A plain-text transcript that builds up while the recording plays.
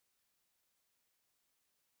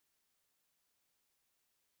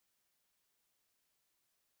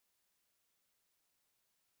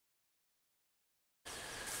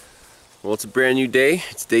Well, it's a brand new day.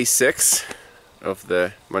 It's day 6 of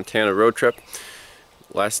the Montana road trip.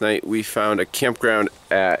 Last night we found a campground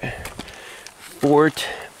at Fort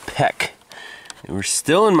Peck. And we're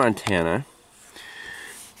still in Montana.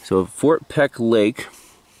 So Fort Peck Lake,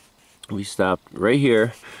 we stopped right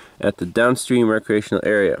here at the downstream recreational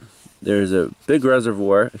area. There's a big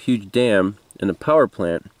reservoir, a huge dam, and a power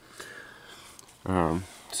plant.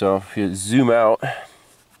 So if you zoom out,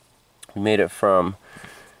 we made it from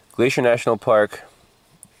Glacier National Park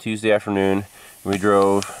Tuesday afternoon. We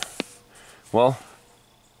drove, well,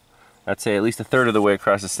 I'd say at least a third of the way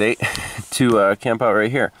across the state to camp out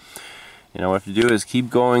right here. You know, what you have to do is keep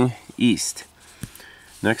going east.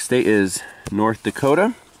 Next state is North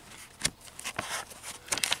Dakota.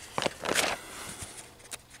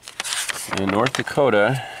 And North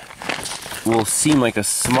Dakota will seem like a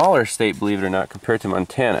smaller state, believe it or not, compared to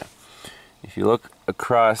Montana. If you look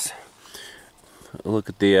across, look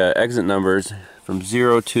at the exit numbers from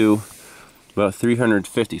 0 to about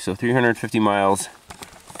 350. So 350 miles,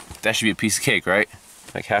 that should be a piece of cake, right?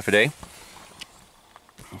 Like half a day.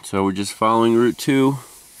 So we're just following Route 2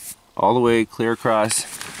 all the way clear across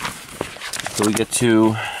until we get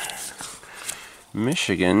to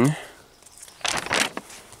Michigan.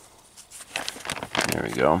 There we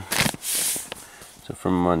go. So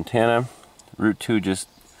from Montana, Route 2 just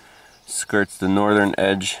skirts the northern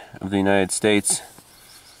edge of the United States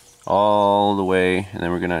all the way, and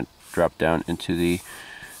then we're gonna drop down into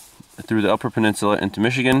through the Upper Peninsula into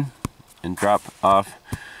Michigan and drop off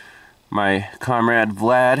my comrade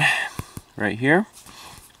Vlad right here,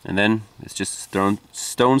 and then it's just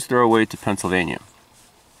stone's throw away to Pennsylvania.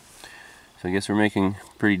 So I guess we're making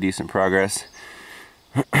pretty decent progress.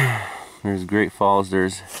 There's Great Falls,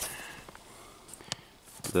 there's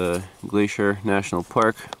the Glacier National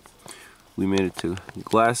Park. We made it to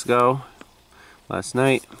Glasgow last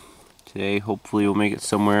night. Today hopefully we'll make it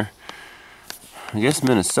somewhere, I guess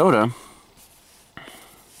Minnesota,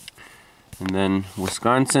 and then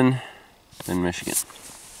Wisconsin, then Michigan.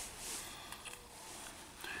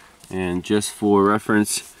 And just for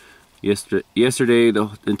reference, yesterday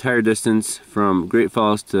the entire distance from Great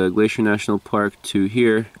Falls to Glacier National Park to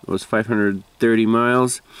here was 530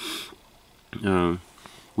 miles.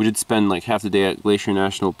 We did spend like half the day at Glacier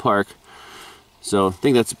National Park, so I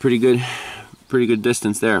think that's a pretty good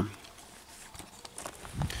distance there.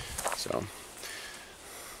 So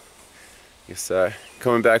I guess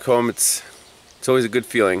coming back home, it's always a good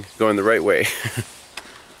feeling going the right way.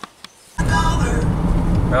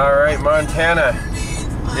 All right, Montana.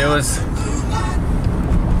 It was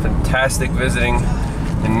fantastic visiting,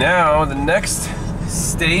 and now the next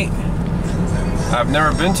state I've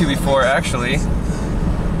never been to before, actually,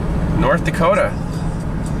 North Dakota.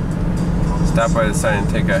 Stop by the sign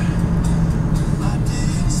and maybe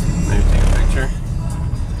take a picture.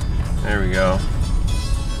 There we go.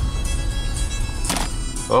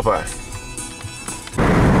 Opa.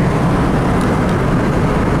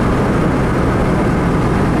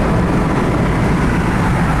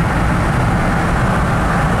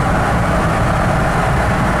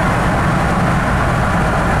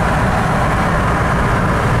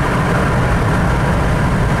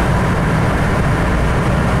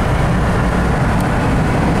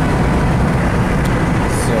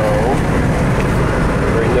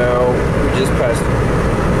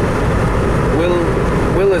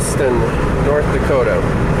 North Dakota,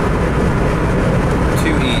 2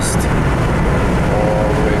 east, all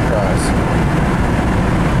the way across.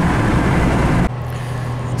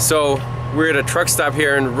 So we're at a truck stop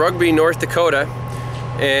here in Rugby, North Dakota,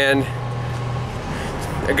 and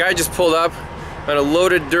a guy just pulled up on a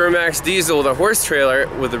loaded Duramax diesel with a horse trailer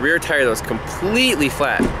with a rear tire that was completely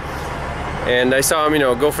flat. And I saw him, you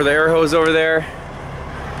know, go for the air hose over there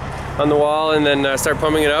on the wall and then start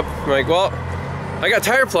pumping it up. I'm like, well, I got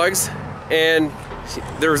tire plugs, and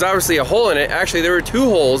there was obviously a hole in it. Actually, there were 2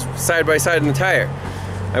 holes side by side in the tire.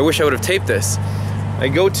 I wish I would have taped this. I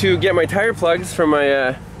go to get my tire plugs from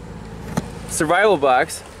my survival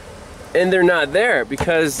box, and they're not there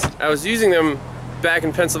because I was using them back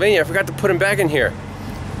in Pennsylvania. I forgot to put them back in here.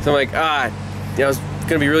 So I'm like, I was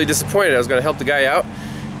gonna be really disappointed. I was gonna help the guy out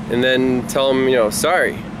and then tell him, you know,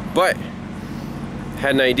 sorry. But I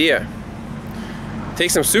had an idea.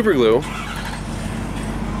 Take some super glue.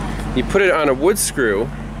 You put it on a wood screw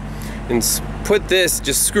and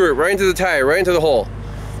just screw it right into the tire, right into the hole.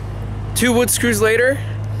 2 wood screws later,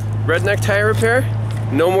 redneck tire repair,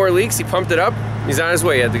 no more leaks. He pumped it up, he's on his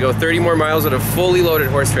way. He had to go 30 more miles with a fully loaded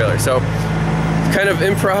horse trailer. So kind of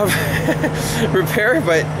improv repair,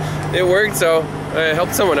 but it worked, so I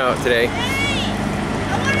helped someone out today.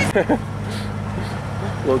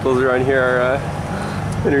 locals around here are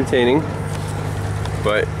entertaining.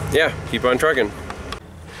 But yeah, keep on trucking.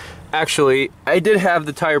 Actually, I did have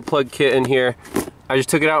the tire plug kit in here. I just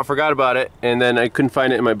took it out, forgot about it, and then I couldn't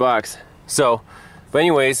find it in my box. So, but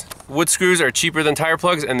anyways, wood screws are cheaper than tire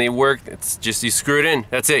plugs and they work. It's just you screw it in.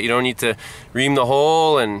 That's it. You don't need to ream the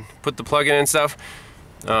hole and put the plug in and stuff.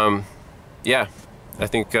 Yeah, I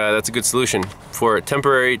think that's a good solution for a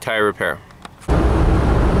temporary tire repair.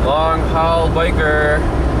 Long haul biker.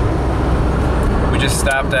 We just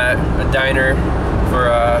stopped at a diner for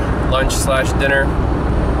lunch / dinner.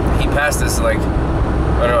 He passed us like,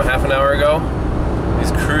 I don't know, half an hour ago.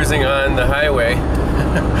 He's cruising on the highway.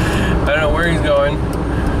 I don't know where he's going.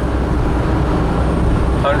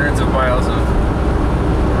 Hundreds of miles of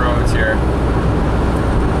roads here.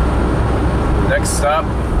 Next stop,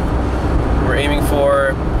 we're aiming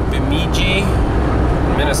for Bemidji,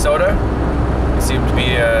 Minnesota. There seem to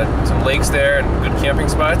be some lakes there and good camping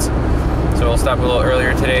spots. So we'll stop a little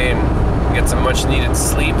earlier today and get some much needed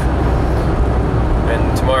sleep.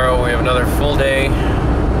 And tomorrow we have another full day,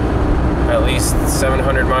 at least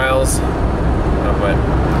 700 miles. But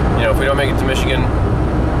you know, if we don't make it to Michigan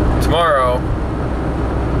tomorrow,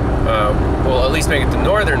 we'll at least make it to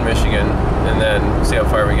northern Michigan and then see how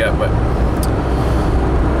far we get. But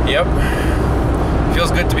yep,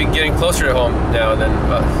 feels good to be getting closer to home now than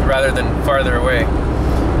rather than farther away.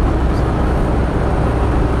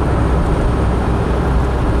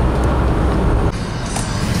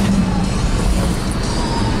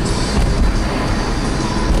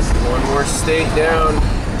 One more state down,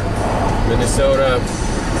 Minnesota.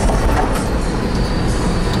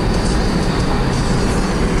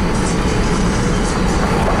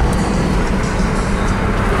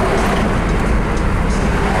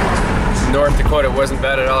 North Dakota wasn't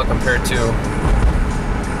bad at all compared to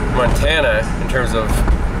Montana in terms of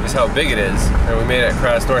just how big it is. And we made it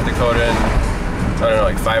across North Dakota in, I don't know,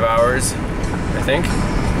 like 5 hours, I think.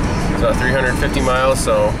 It's about 350 miles,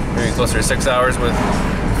 so maybe closer to 6 hours with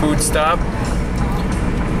food stop.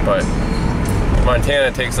 But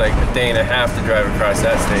Montana takes like a day and a half to drive across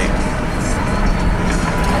that state.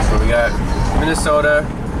 So we got Minnesota,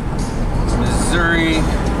 Missouri,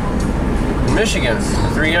 and Michigan,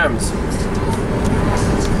 the 3 M's.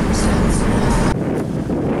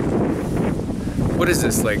 What is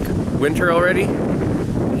this, like winter already?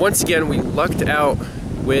 Once again, we lucked out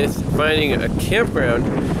with finding a campground.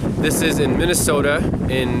 This is in Minnesota,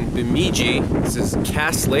 in Bemidji. This is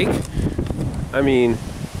Cass Lake. I mean,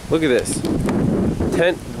 look at this.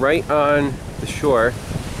 Tent right on the shore.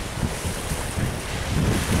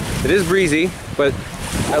 It is breezy, but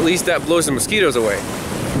at least that blows the mosquitoes away.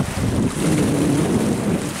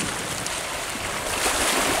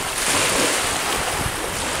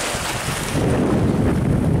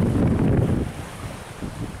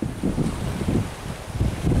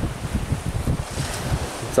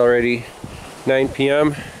 It's already 9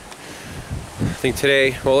 p.m. I think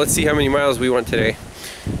today, well, let's see how many miles we went today.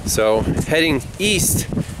 So heading east,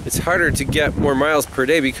 it's harder to get more miles per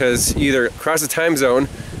day because you either cross a time zone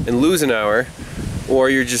and lose an hour, or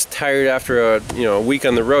you're just tired after a week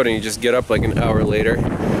on the road and you just get up like an hour later.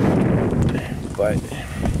 But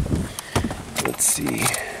let's see.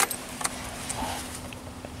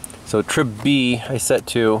 So trip B I set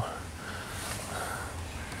to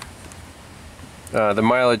the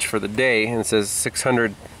mileage for the day, and it says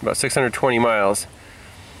about 620 miles,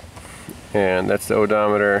 and that's the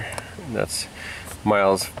odometer, and that's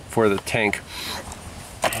miles for the tank.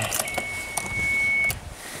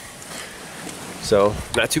 So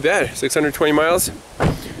not too bad, 620 miles.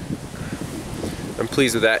 I'm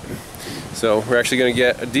pleased with that. So we're actually going to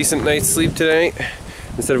get a decent night's sleep tonight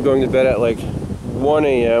instead of going to bed at like 1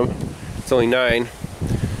 a.m. It's only 9.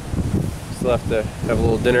 Still have to have a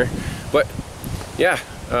little dinner, but yeah,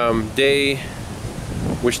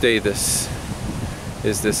 which day is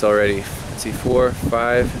this already? Let's see, 4,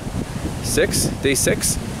 5, 6, day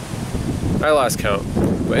 6? I lost count.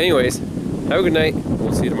 But anyways, have a good night.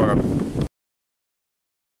 We'll see you tomorrow.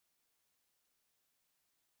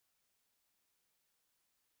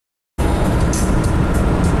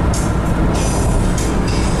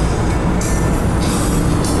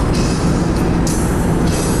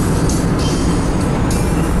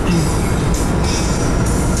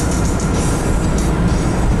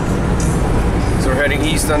 Heading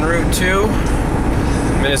east on Route 2,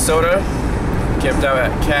 Minnesota. Camped out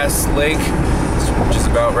at Cass Lake, which is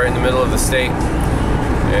about right in the middle of the state.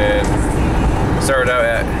 And started out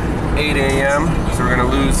at 8 a.m. So we're going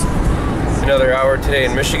to lose another hour today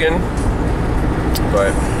in Michigan.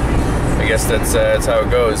 But I guess that's how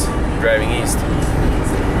it goes, driving east.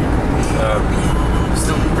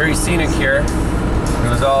 Still very scenic here. It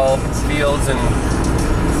was all fields and,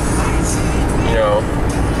 you know,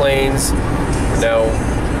 plains. Now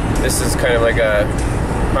this is kind of like a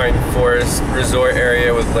pine forest resort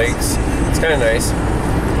area with lakes. It's kind of nice.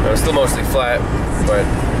 It's still mostly flat, but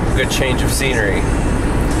a good change of scenery.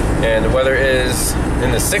 And the weather is in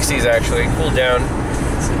the 60s actually, cooled down.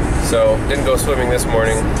 So didn't go swimming this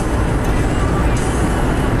morning.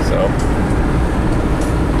 So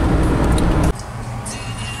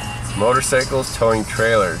motorcycles towing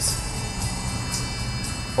trailers.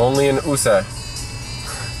 Only in USA.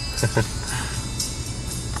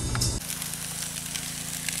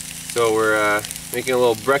 So we're making a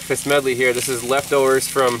little breakfast medley here. This is leftovers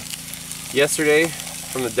from yesterday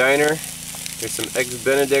from the diner. There's some eggs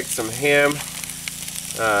Benedict, some ham,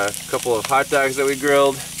 a couple of hot dogs that we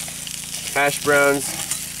grilled, hash browns.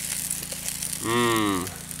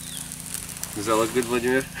 Does that look good,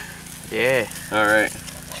 Vladimir? Yeah. Alright.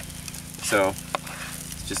 So,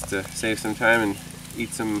 just to save some time and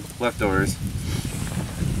eat some leftovers.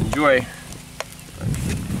 Enjoy.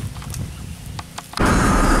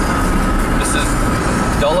 This is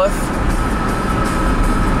Duluth,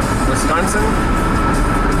 Wisconsin,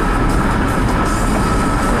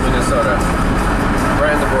 or Minnesota,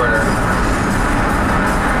 right on the border.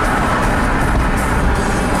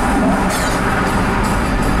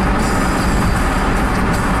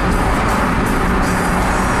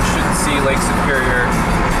 You should see Lake Superior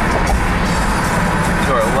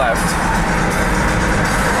to our left.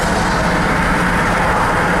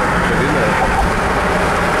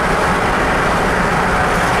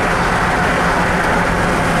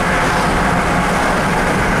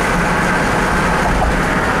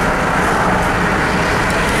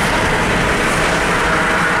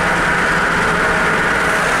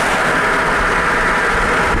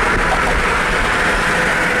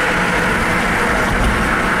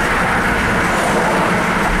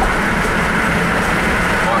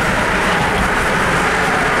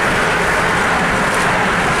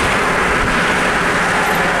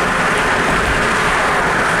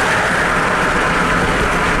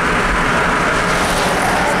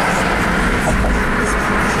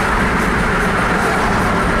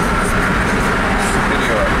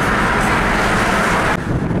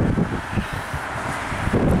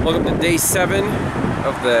 Welcome to day 7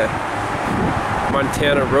 of the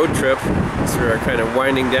Montana road trip. So we're kind of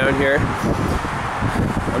winding down here.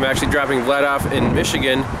 I'm actually dropping Vlad off in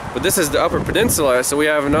Michigan, but this is the Upper Peninsula, so we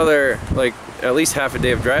have another, like, at least half a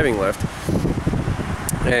day of driving left.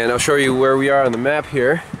 And I'll show you where we are on the map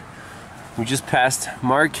here. We just passed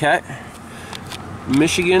Marquette,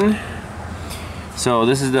 Michigan. So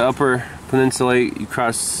this is the Upper Peninsula. You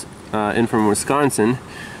cross in from Wisconsin.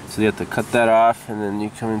 So you have to cut that off, and then you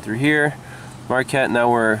come in through here, Marquette.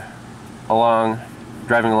 Now we're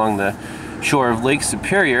driving along the shore of Lake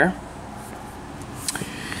Superior,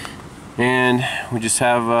 and we just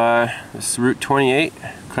have this Route 28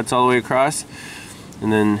 cuts all the way across,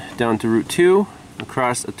 and then down to Route 2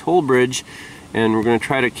 across a toll bridge, and we're going to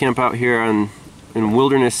try to camp out here in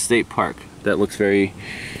Wilderness State Park. That looks very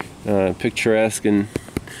picturesque, and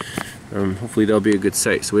hopefully that'll be a good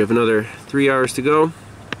site. So we have another 3 hours to go.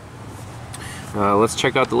 Let's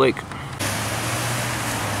check out the lake.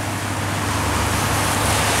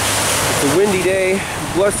 It's a windy day,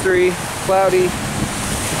 blustery, cloudy.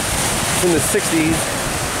 It's in the 60s,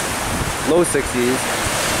 low 60s.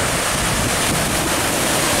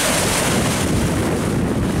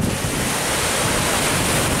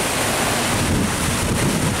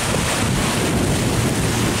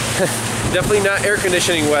 Definitely not air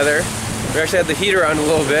conditioning weather. We actually had the heater on a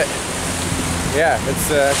little bit. Yeah, it's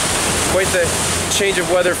quite the change of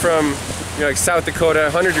weather from, you know, like South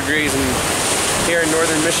Dakota, 100 degrees, and here in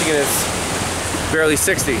northern Michigan it's barely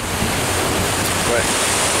 60. But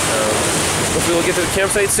hopefully we'll get to the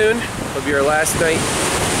campsite soon. It'll be our last night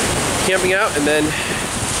camping out, and then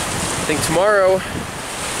I think tomorrow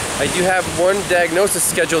I do have one diagnosis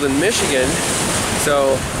scheduled in Michigan,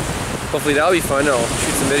 so hopefully that'll be fun. I'll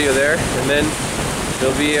shoot some video there, and then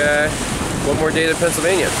there'll be one more day to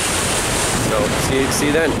Pennsylvania. So see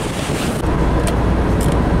you then.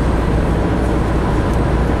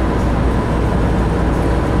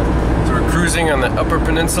 So we're cruising on the Upper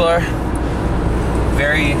Peninsula.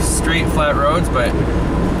 Very straight, flat roads, but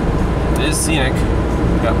it is scenic.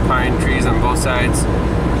 We've got pine trees on both sides.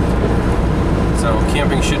 So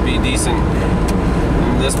camping should be decent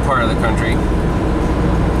in this part of the country.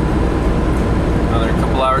 Another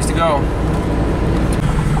couple hours to go.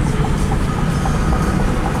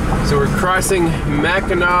 So we're crossing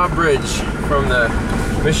Mackinac Bridge from the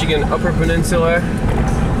Michigan Upper Peninsula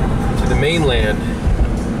to the mainland.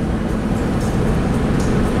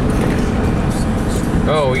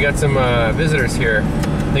 Oh, we got some visitors here.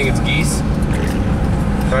 I think it's geese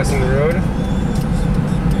crossing the road.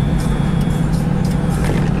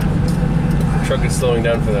 The truck is slowing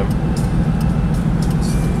down for them.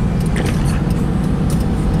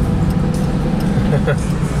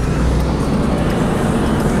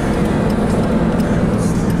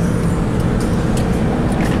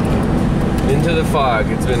 Into the fog.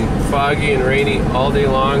 It's been foggy and rainy all day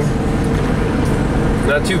long.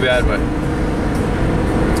 Not too bad, but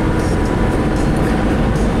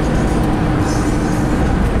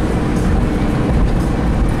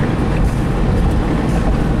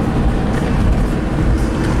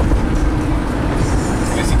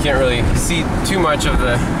I guess you can't really see too much of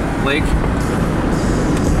the lake.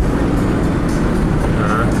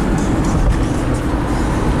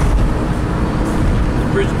 The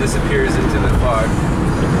bridge disappears into the fog.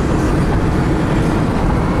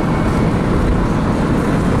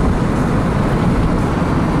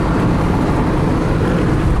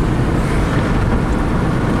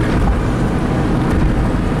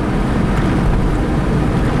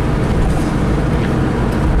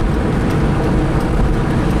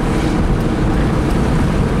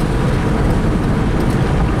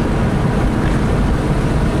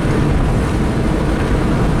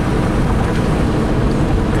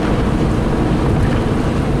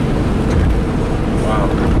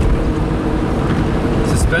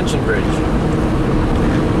 Suspension bridge.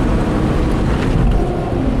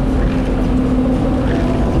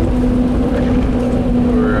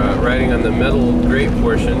 We're riding on the metal grate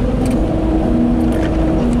portion.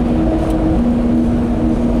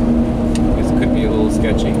 This could be a little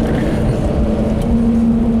sketchy.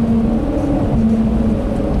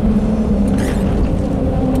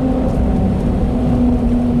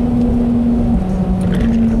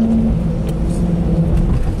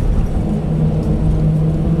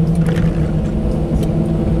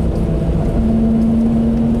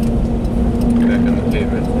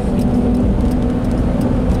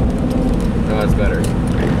 That's better.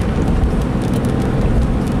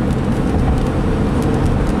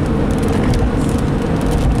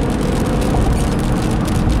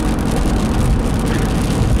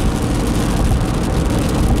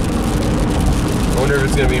 I wonder if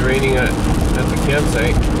it's going to be raining at the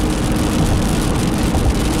campsite.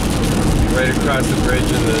 Right across the bridge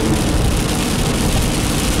and then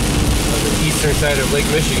on the eastern side of Lake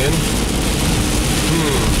Michigan.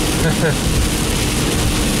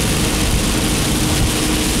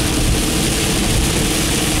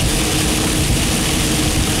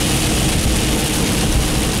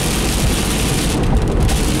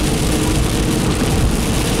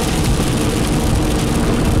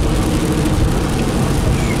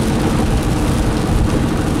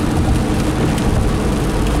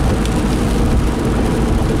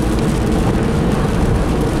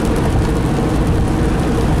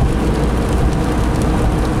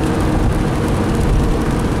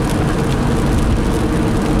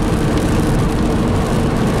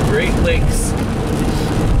 Lakes.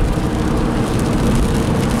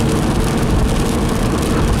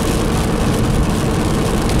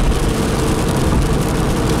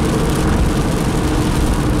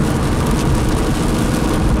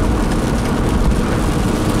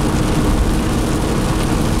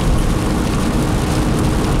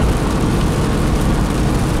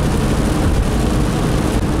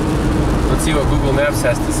 Let's see what Google Maps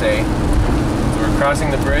has to say. So we're crossing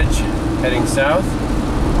the bridge, heading south.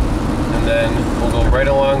 And then we'll go right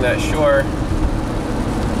along that shore,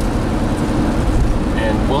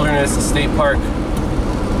 and Wilderness State Park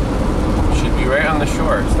should be right on the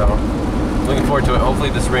shore, so looking forward to it.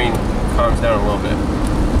 Hopefully this rain calms down a little bit.